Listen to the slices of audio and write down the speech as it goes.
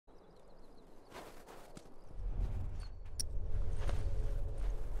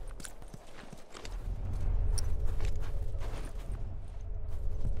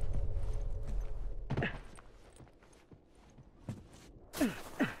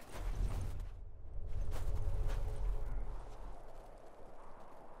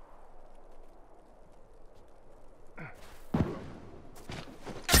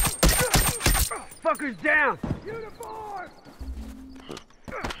fucker's down! Uniform!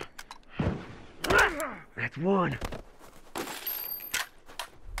 That's one.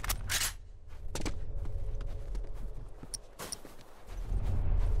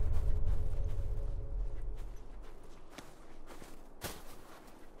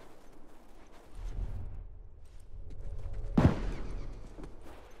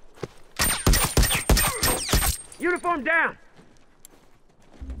 Uniform down!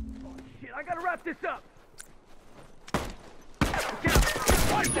 Oh shit, I gotta wrap this up!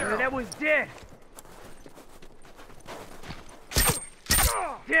 That one's dead!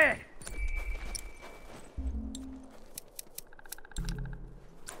 Dead!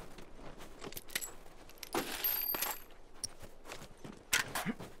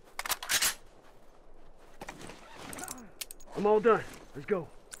 I'm all done. Let's go.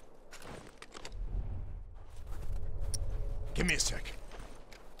 Give me a sec.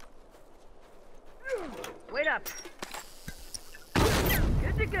 Wait up.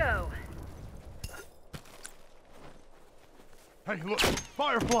 Good to go. Hey, look!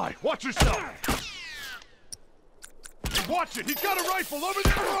 Firefly! Watch yourself! Watch it! He's got a rifle over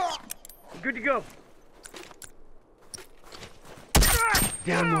there! Good to go.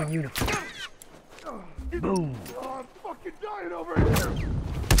 Down one uniform. Boom. Oh, I'm fucking dying over here!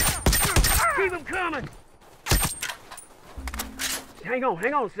 Keep him coming! Hang on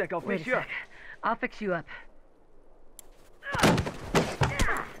a sec, I'll Wait fix a you up. sec. I'll fix you up.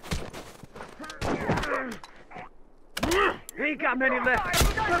 You ain't got many left.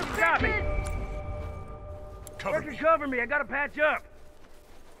 Stop me! Cover me. Cover me, I gotta patch up.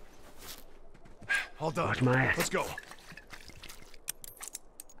 All done. Watch my ass. Let's go.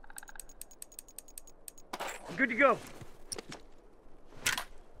 Good to go.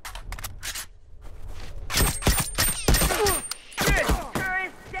 Shit!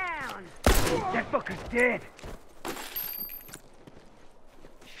 Turret down! That fucker's dead.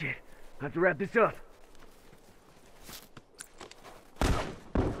 Shit, I have to wrap this up.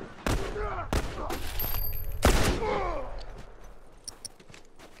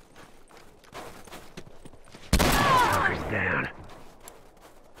 Fucker's down.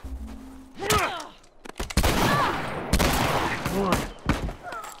 That's one.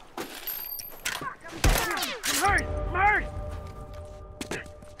 I'm hurt! I'm hurt!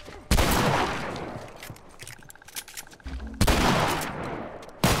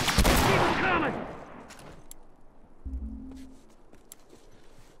 Keep him coming!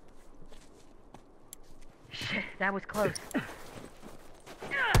 Shit, that was close.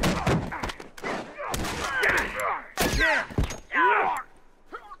 Yeah!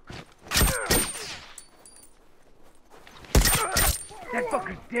 That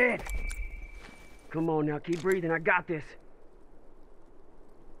fucker's dead! Come on now, keep breathing, I got this.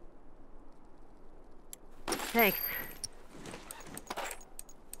 Thanks.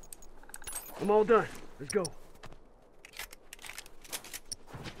 I'm all done. Let's go.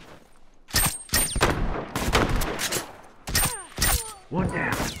 One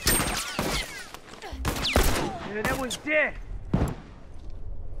down. Yeah, that one's dead.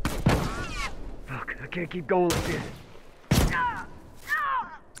 Fuck, I can't keep going like this.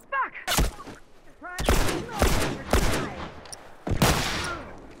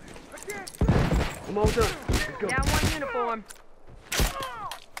 I'm all done. Let's go. Down one uniform.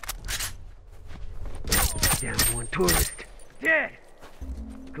 Down one tourist. Dead!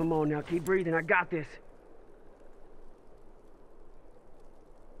 Come on now, keep breathing. I got this.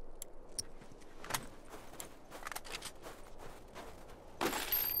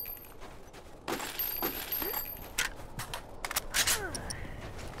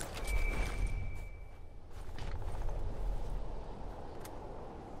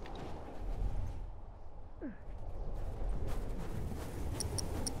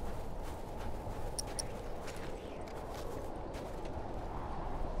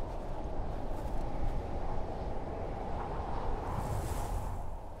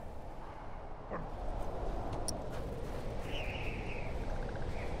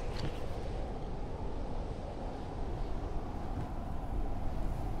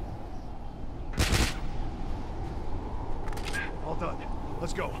 All done.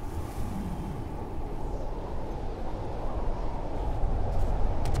 Let's go.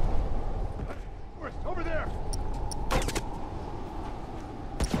 Tourist, over there!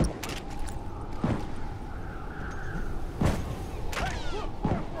 Hey, look!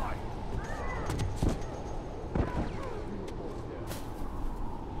 Firefly!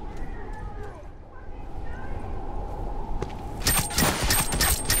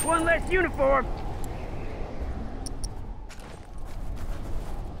 One less uniform!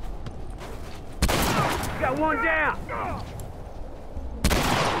 one down.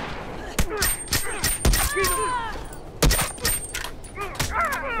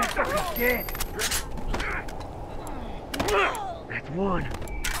 That fucker's dead. That's one.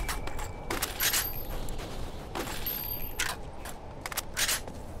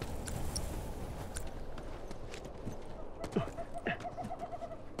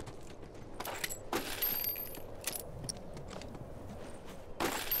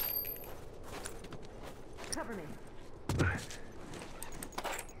 Cover me.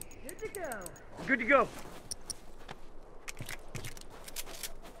 Good to go. Good to go.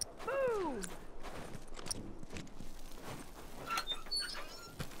 Boom!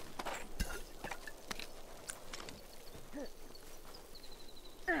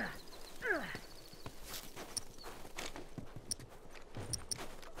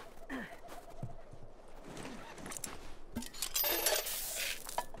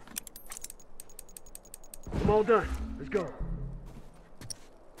 I'm all done. Let's go.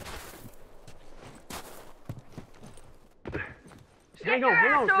 Just hang on,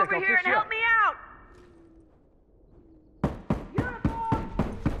 hang on a sec. Over I'll here fix and you help up. me out.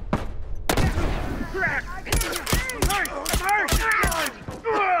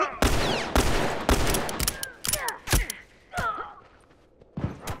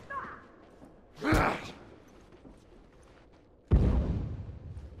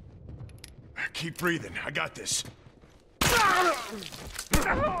 Keep breathing. I got this.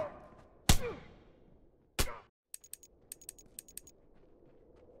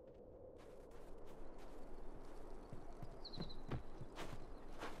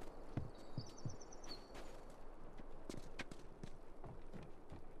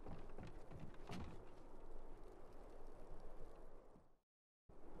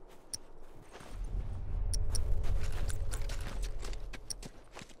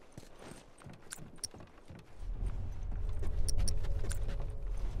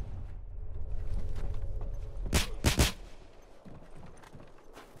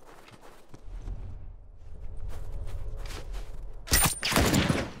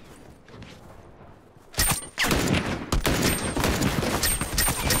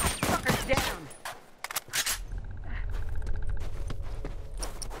 Fucker's down.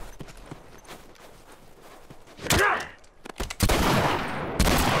 Yeah,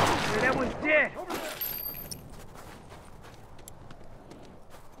 that one's dead.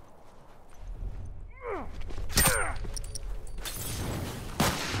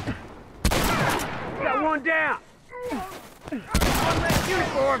 Got one down. One less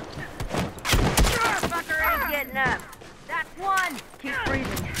uniform. Fucker ain't getting up. That's one. Keep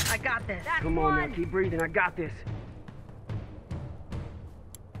breathing. I got this. That's Come on one. now, keep breathing. I got this.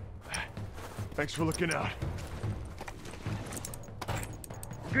 Thanks for looking out.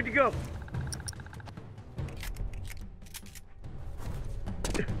 Good to go.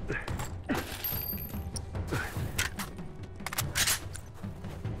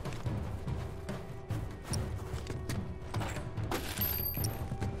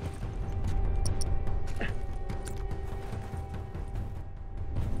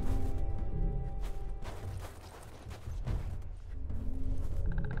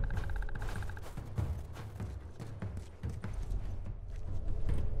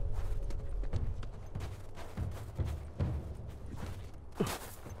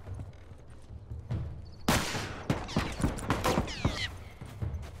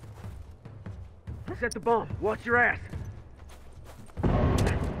 Set the bomb. Watch your ass.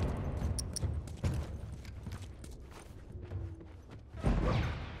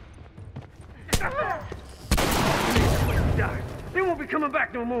 Die. They won't be coming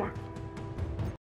back no more.